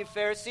law and you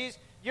Pharisees.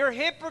 You're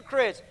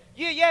hypocrites.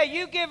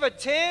 You give a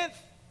tenth.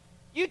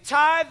 You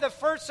tithe the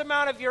first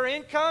amount of your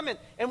income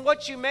and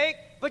what you make,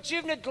 but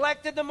you've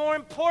neglected the more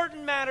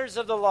important matters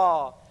of the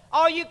law.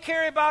 All you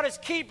care about is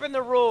keeping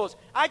the rules.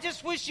 I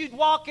just wish you'd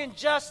walk in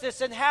justice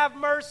and have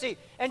mercy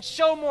and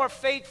show more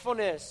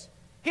faithfulness.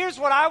 Here's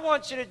what I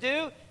want you to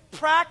do.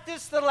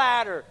 Practice the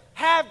latter.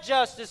 Have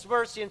justice,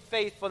 mercy, and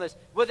faithfulness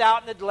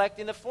without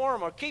neglecting the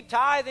former. Keep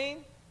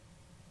tithing.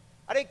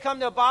 I didn't come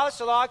to abolish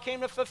the law. I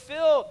came to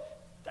fulfill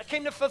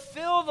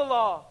the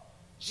law.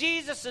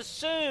 Jesus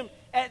assumed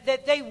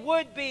that they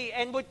would be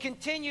and would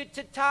continue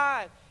to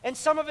tithe. And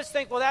some of us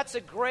think, well, that's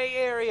a gray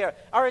area,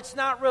 or it's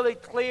not really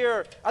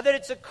clear, or that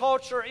it's a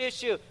culture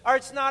issue, or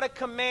it's not a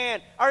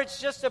command, or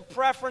it's just a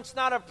preference,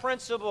 not a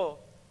principle.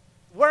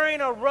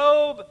 Wearing a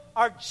robe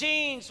or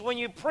jeans when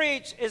you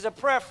preach is a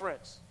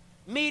preference.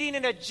 Meeting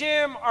in a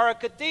gym or a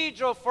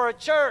cathedral for a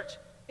church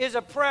is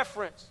a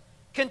preference.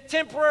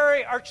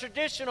 Contemporary or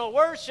traditional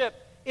worship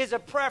is a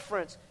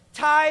preference.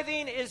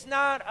 Tithing is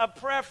not a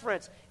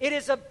preference. It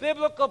is a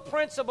biblical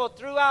principle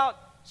throughout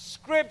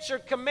Scripture,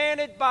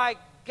 commanded by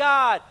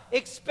God,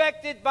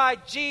 expected by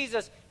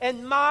Jesus,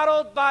 and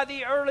modeled by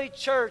the early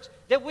church,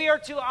 that we are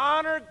to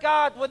honor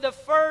God with the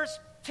first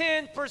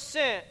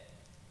 10%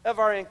 of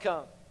our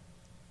income.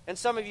 And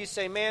some of you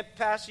say, man,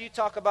 Pastor, you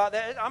talk about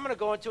that, I'm going to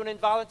go into an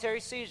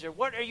involuntary seizure.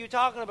 What are you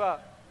talking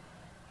about?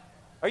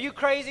 Are you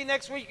crazy?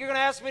 Next week you're going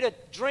to ask me to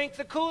drink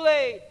the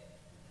Kool-Aid.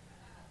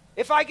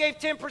 If I gave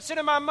 10%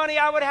 of my money,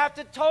 I would have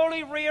to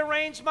totally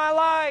rearrange my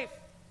life.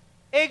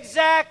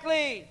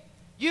 Exactly.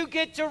 You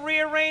get to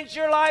rearrange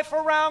your life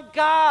around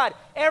God.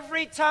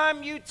 Every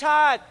time you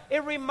tithe,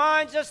 it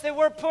reminds us that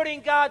we're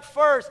putting God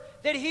first,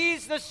 that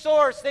He's the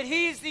source, that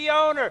He's the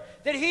owner,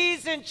 that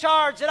He's in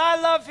charge, that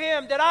I love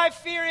Him, that I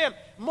fear Him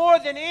more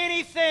than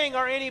anything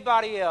or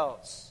anybody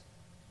else.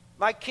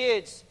 My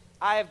kids,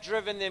 I have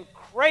driven them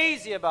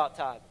crazy about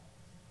tithing.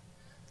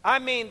 I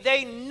mean,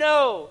 they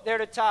know they're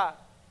to tithe.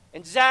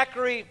 And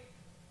Zachary,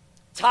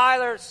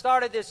 Tyler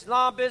started this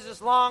lawn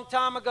business long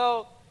time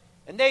ago.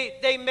 And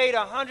they made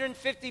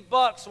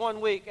 $150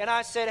 one week. And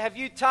I said, have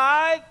you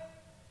tithed?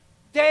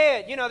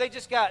 Dad,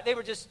 they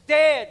were just,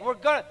 Dad,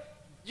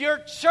 your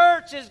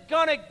church is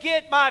going to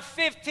get my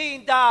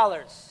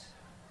 $15.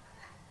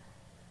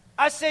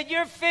 I said,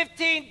 your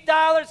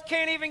 $15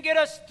 can't even get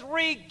us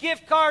 3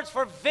 gift cards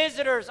for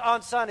visitors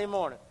on Sunday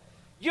morning.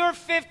 Your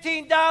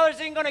 $15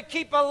 ain't going to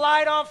keep a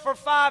light on for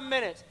 5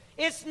 minutes.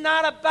 It's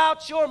not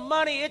about your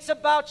money. It's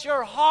about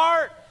your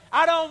heart.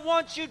 I don't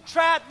want you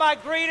trapped by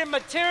greed and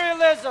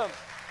materialism.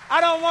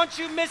 I don't want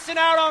you missing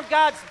out on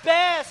God's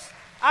best.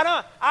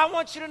 I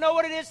want you to know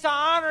what it is to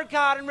honor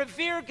God and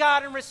revere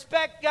God and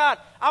respect God.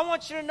 I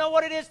want you to know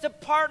what it is to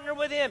partner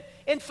with Him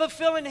in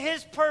fulfilling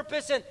His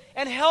purpose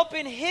and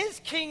helping His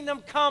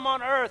kingdom come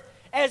on earth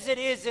as it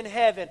is in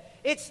heaven.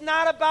 It's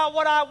not about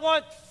what I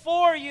want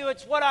for you,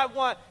 it's what I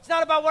want. It's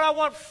not about what I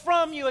want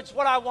from you, it's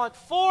what I want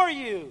for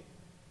you.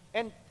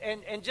 And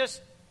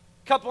just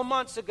a couple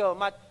months ago,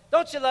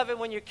 don't you love it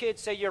when your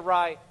kids say you're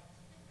right?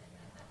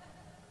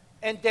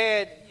 And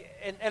Dad,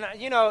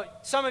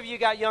 some of you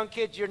got young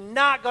kids, you're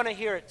not going to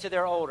hear it till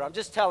they're older. I'm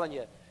just telling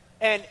you.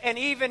 And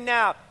even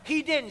now,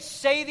 he didn't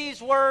say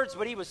these words,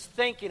 but he was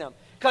thinking them.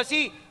 Because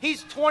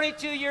he's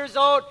 22 years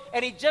old,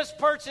 and he just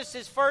purchased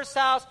his first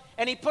house,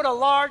 and he put a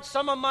large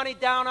sum of money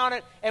down on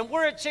it. And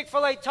we're at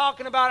Chick-fil-A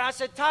talking about it. I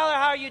said, Tyler,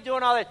 how are you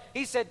doing all that?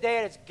 He said,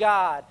 Dad, it's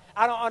God.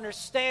 I don't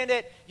understand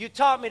it. You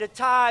taught me to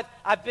tithe.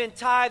 I've been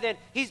tithing.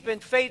 He's been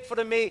faithful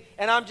to me,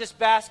 and I'm just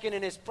basking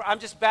in His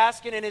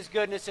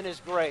goodness and His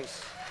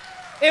grace.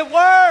 It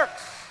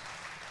works.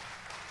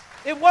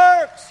 It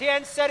works. He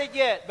hadn't said it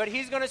yet, but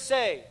he's going to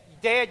say,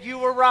 Dad, you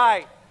were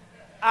right.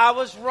 I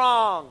was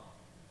wrong.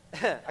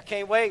 I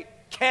can't wait.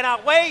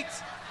 Cannot wait.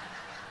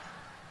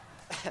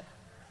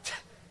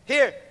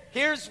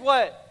 Here's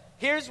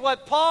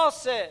what Paul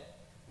said.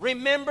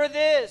 Remember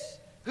this.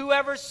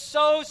 Whoever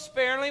sows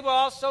sparingly will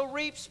also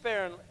reap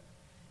sparingly.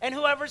 And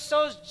whoever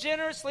sows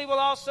generously will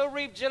also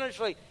reap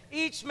generously.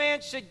 Each man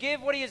should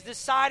give what he has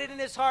decided in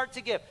his heart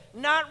to give,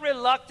 not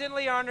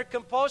reluctantly or under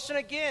compulsion.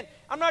 Again,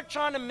 I'm not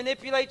trying to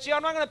manipulate you.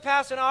 I'm not going to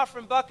pass an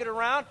offering bucket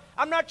around.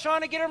 I'm not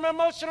trying to get an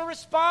emotional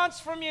response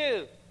from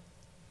you.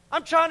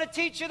 I'm trying to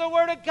teach you the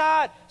Word of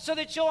God so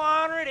that you'll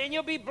honor it and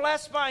you'll be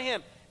blessed by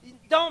Him.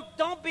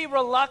 Don't be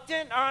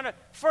reluctant,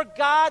 for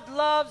God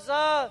loves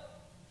a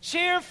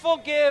cheerful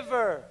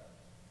giver.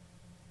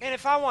 And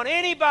if I want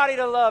anybody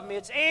to love me,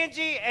 it's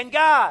Angie and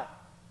God.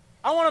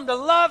 I want them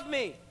to love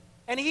me.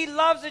 And He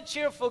loves a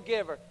cheerful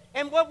giver.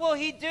 And what will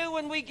He do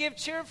when we give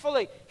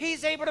cheerfully?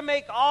 He's able to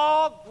make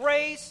all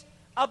grace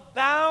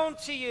abound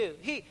to you.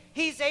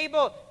 He's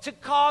able to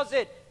cause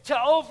it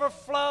to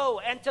overflow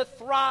and to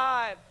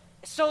thrive,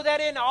 so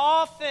that in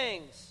all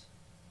things,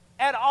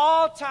 at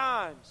all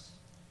times,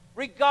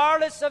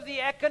 regardless of the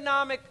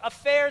economic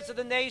affairs of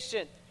the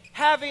nation,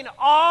 having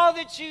all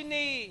that you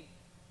need,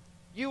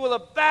 you will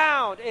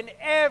abound in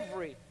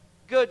every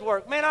good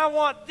work. Man, I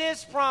want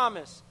this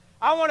promise.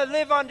 I want to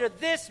live under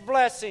this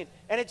blessing.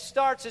 And it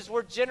starts as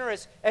we're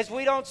generous, as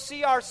we don't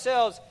see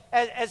ourselves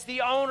as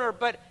the owner,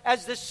 but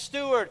as the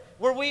steward,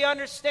 where we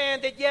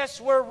understand that,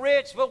 yes, we're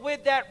rich, but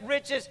with that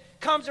riches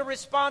comes a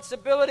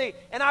responsibility.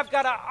 And I've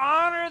got to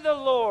honor the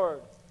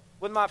Lord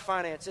with my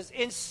finances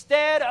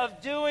instead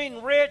of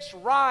doing rich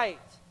right,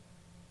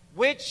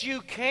 which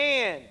you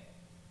can.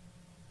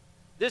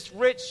 This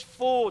rich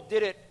fool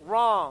did it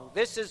wrong.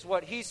 This is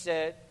what he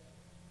said.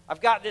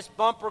 I've got this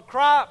bumper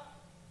crop.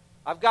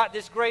 I've got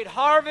this great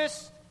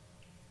harvest.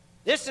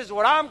 This is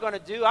what I'm going to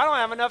do. I don't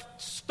have enough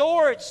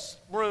storage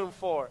room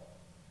for it.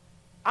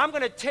 I'm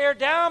going to tear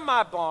down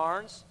my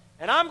barns,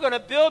 and I'm going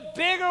to build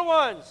bigger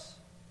ones.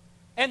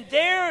 And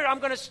there I'm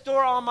going to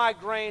store all my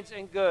grains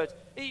and goods.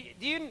 Do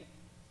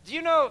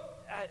you know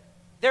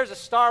there's a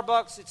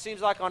Starbucks, it seems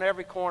like, on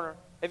every corner?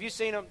 Have you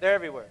seen them? They're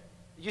everywhere.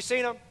 You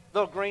seen them?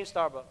 Little green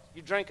Starbucks.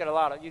 You drink it a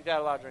lot. You've got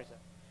a lot of drinks.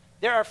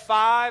 There are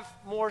 5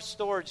 more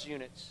storage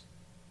units.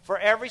 For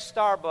every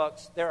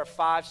Starbucks, there are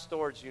 5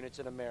 storage units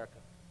in America.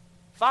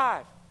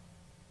 5.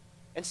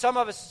 And some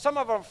of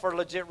them for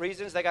legit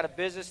reasons. They got a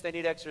business, they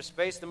need extra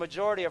space. The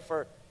majority are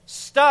for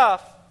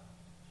stuff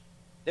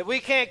that we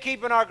can't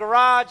keep in our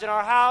garage, in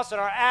our house, in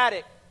our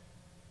attic.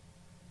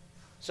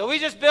 So we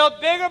just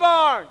build bigger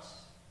barns.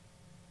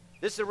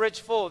 This is a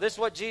rich fool. This is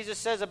what Jesus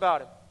says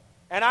about him.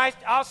 And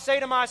I'll say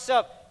to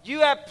myself,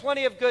 you have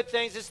plenty of good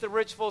things. This is the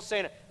rich fool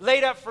saying it.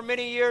 Laid up for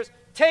many years.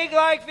 Take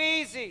life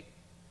easy.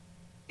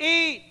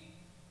 Eat,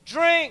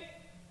 drink,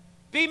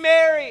 be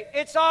merry.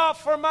 It's all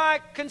for my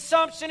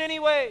consumption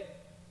anyway.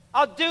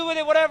 I'll do with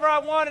it whatever I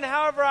want and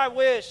however I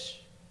wish.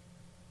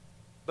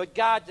 But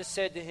God just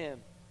said to him,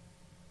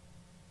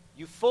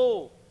 You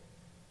fool.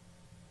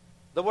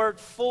 The word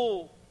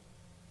fool.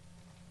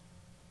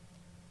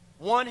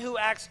 One who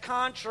acts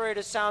contrary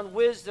to sound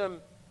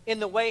wisdom in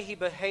the way he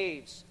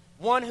behaves.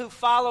 One who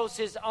follows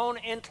his own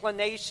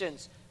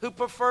inclinations. Who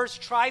prefers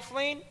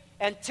trifling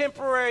and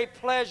temporary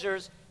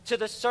pleasures to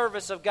the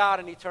service of God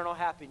and eternal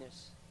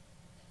happiness.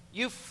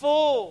 You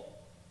fool.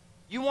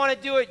 You want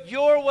to do it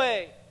your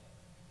way.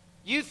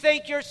 You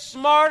think you're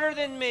smarter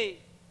than me.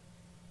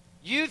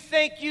 You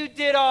think you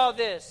did all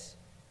this.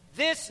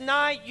 This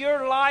night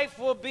your life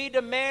will be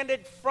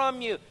demanded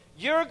from you.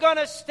 You're going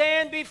to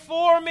stand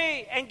before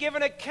me and give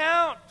an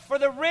account for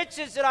the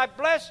riches that I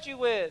blessed you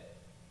with.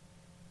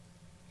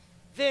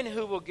 Then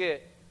who will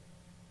get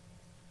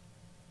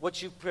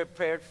what you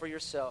prepared for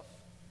yourself?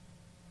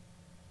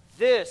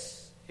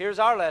 Here's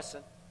our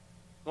lesson.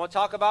 You want to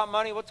talk about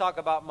money? We'll talk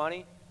about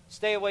money.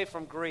 Stay away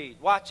from greed.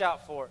 Watch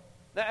out for it.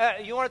 Now,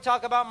 you want to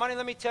talk about money?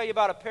 Let me tell you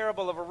about a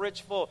parable of a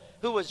rich fool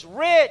who was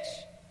rich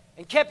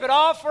and kept it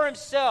all for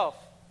himself.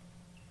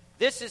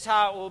 This is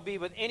how it will be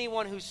with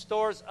anyone who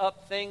stores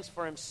up things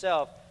for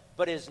himself,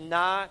 but is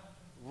not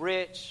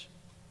rich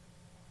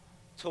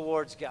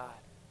towards God.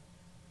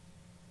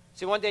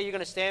 See, one day you're going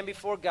to stand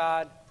before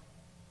God,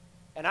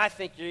 and I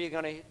think you're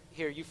going to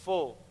hear, you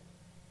fool.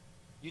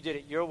 You did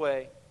it your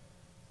way.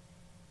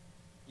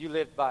 You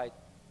lived by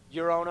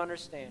your own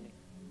understanding.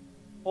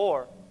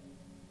 Or,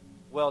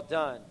 well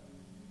done,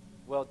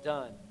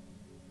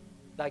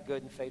 thy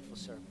good and faithful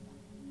servant.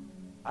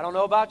 I don't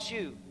know about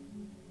you,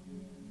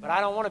 but I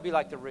don't want to be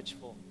like the rich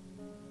fool.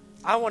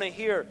 I want to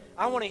hear,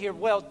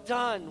 well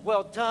done,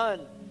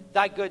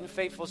 thy good and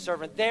faithful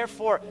servant.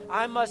 Therefore,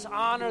 I must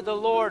honor the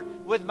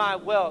Lord with my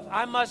wealth.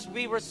 I must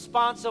be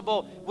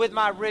responsible with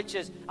my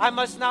riches. I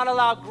must not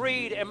allow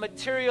greed and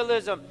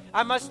materialism.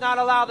 I must not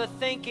allow the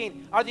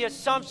thinking or the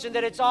assumption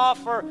that it's all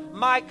for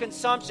my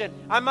consumption.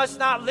 I must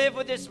not live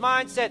with this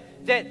mindset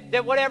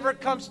that whatever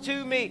comes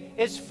to me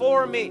is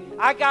for me.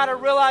 I got to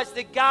realize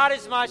that God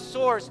is my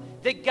source,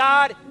 that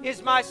God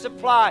is my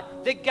supply,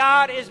 that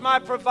God is my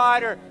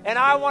provider, and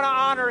I want to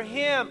honor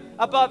Him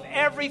above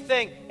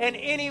everything and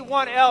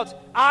anyone else.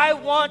 I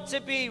want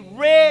to be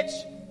rich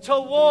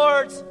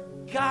towards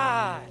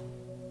God.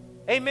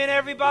 Amen,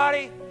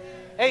 everybody?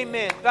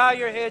 Amen. Bow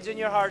your heads and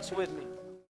your hearts with me.